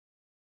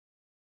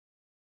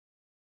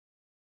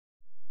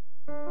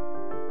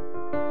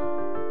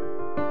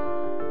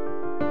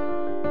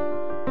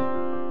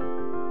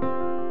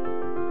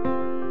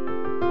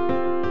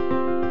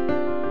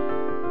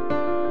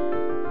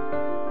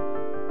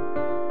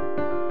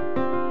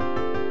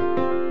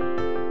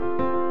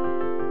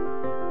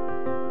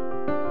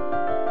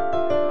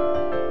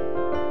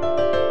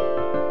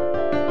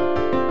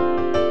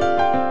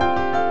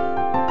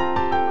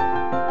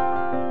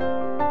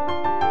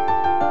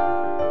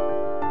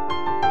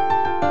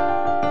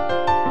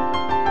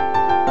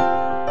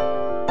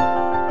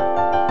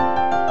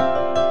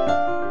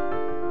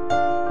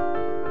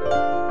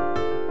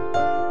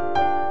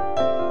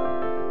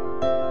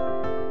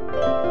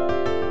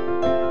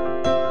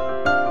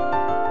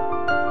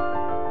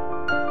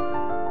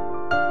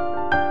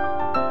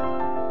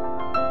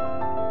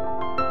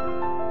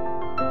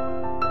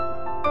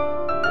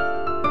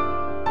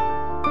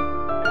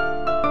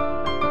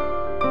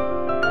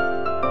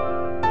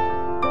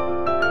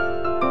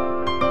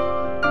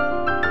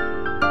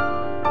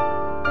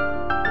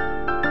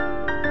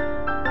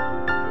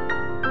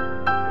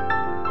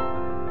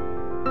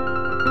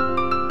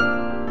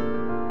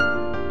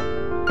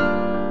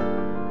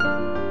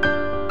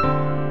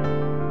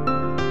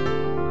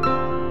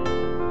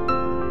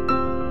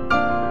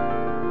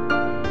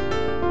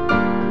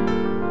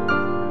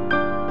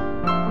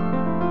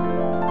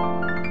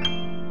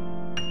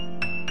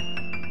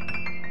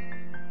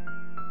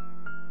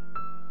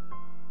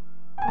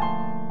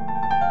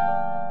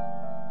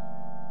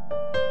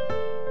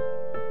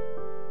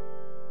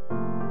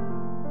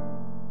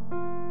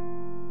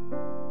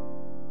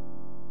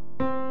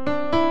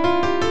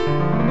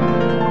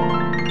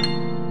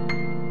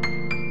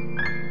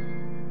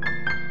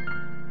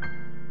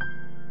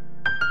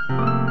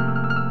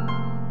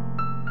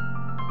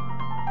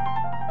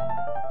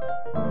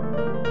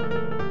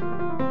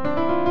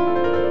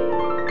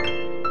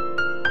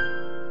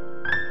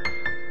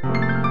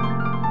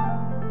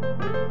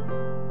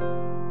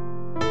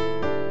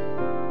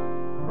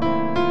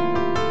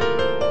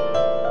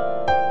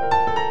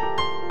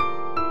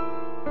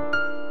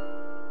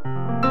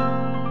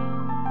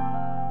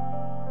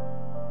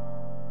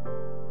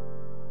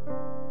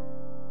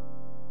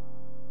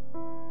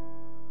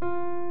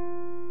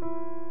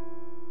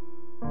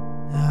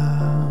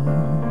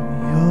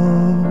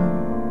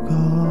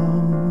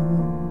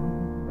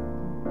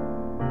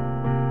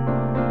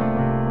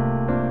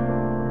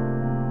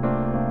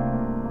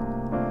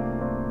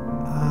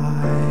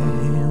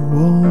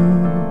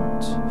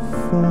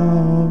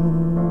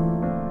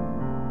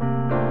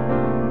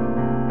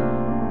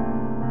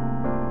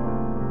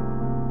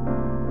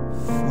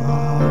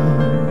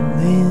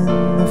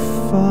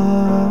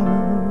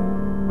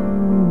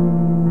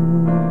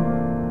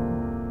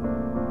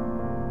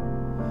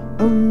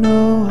Oh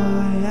no,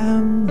 I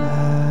am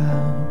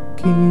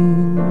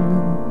lacking.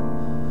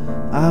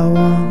 I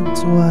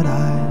want what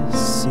I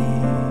see.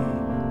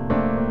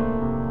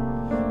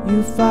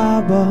 You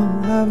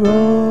fireball have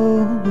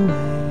rolled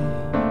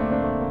away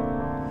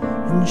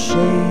in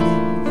shady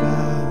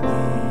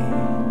valleys.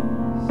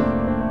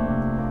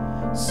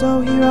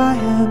 So here I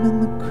am in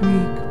the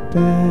creek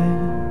bed.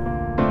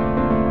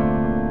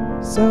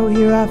 So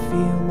here I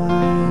feel my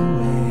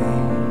way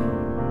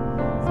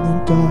in the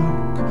dark.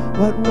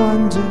 What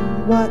wonder,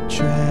 what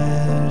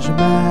treasure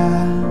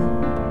map,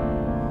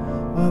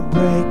 what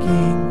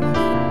breaking of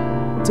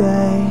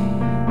day,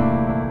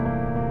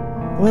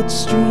 what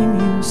stream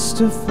used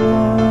to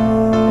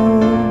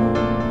flow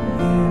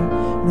here,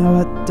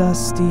 now a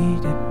dusty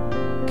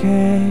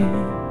decay.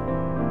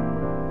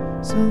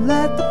 So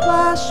let the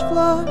flash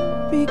flood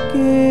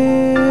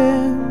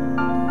begin,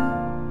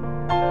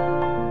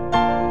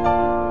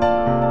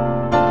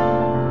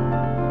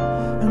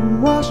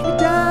 and wash me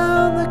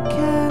down the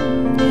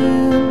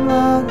canyon,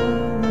 la, la,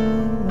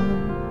 la.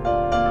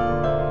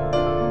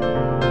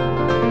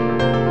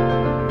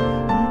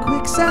 And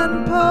quicksand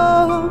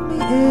pull me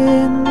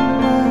in, la,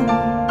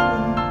 la,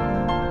 la.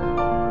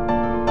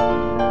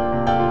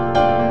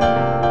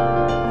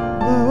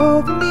 Blow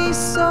over me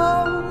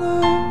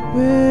solar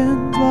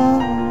wind, la,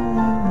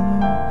 la,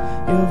 la.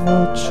 Your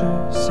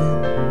vultures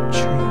in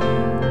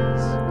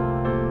trees,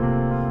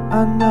 I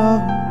know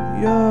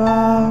you're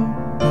out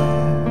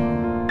there.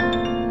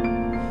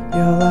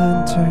 Your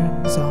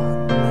lanterns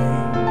on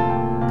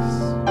lakes,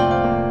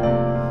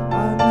 I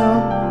know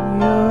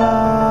you're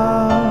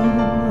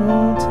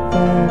out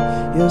there.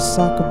 Your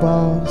soccer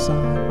balls on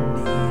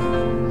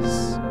knees,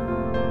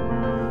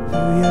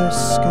 through your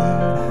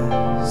skirt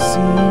I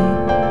see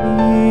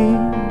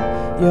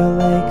your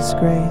legs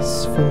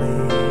gracefully.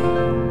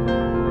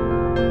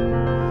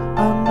 I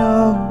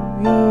know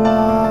you're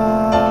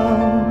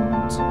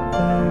out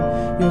there.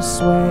 You're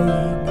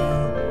swaying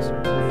and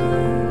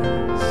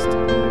pleased.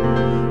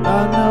 I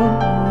know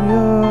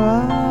you're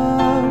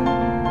out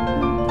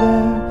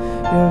there,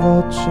 your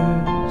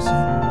vultures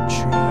in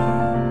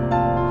trees.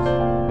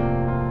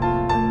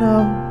 I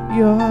know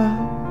you're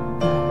out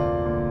there,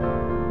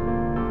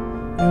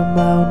 your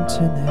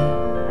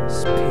mountainous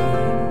peace.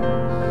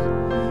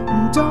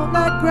 And don't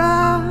let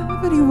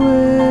gravity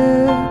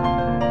win.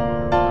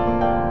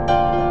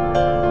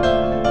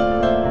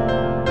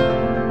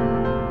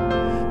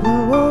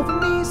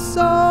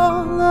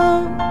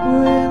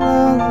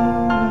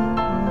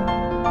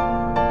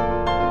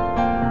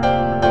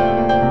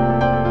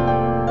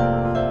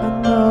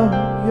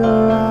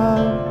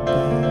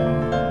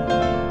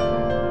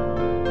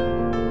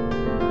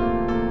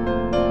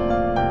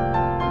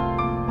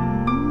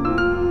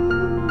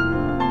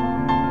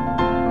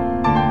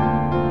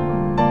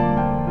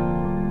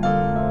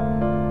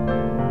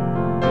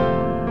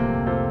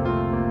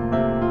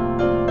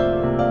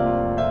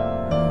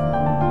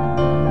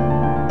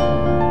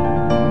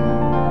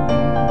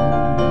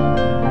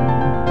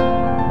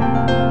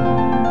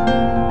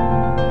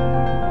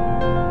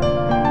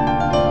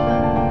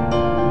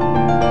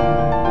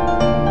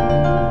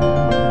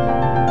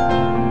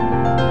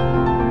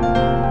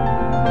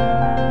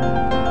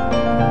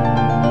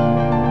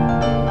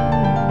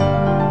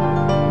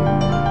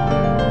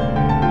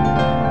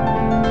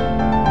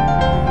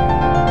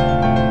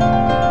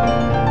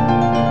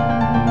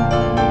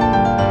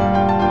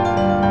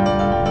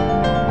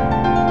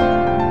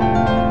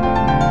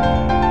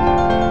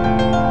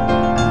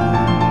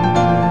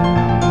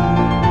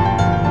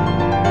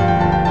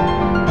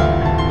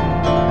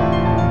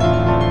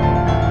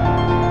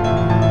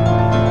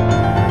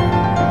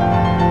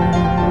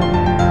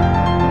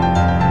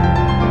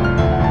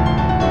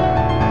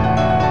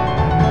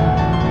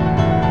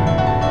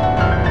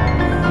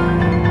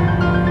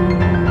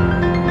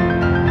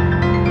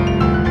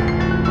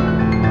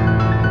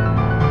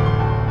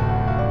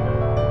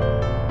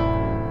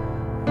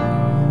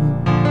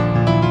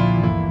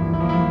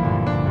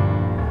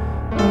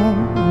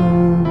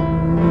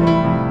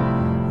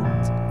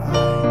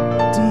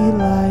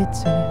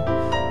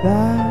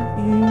 that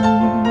you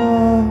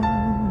know,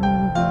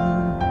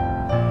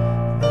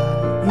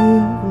 that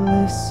you've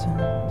listened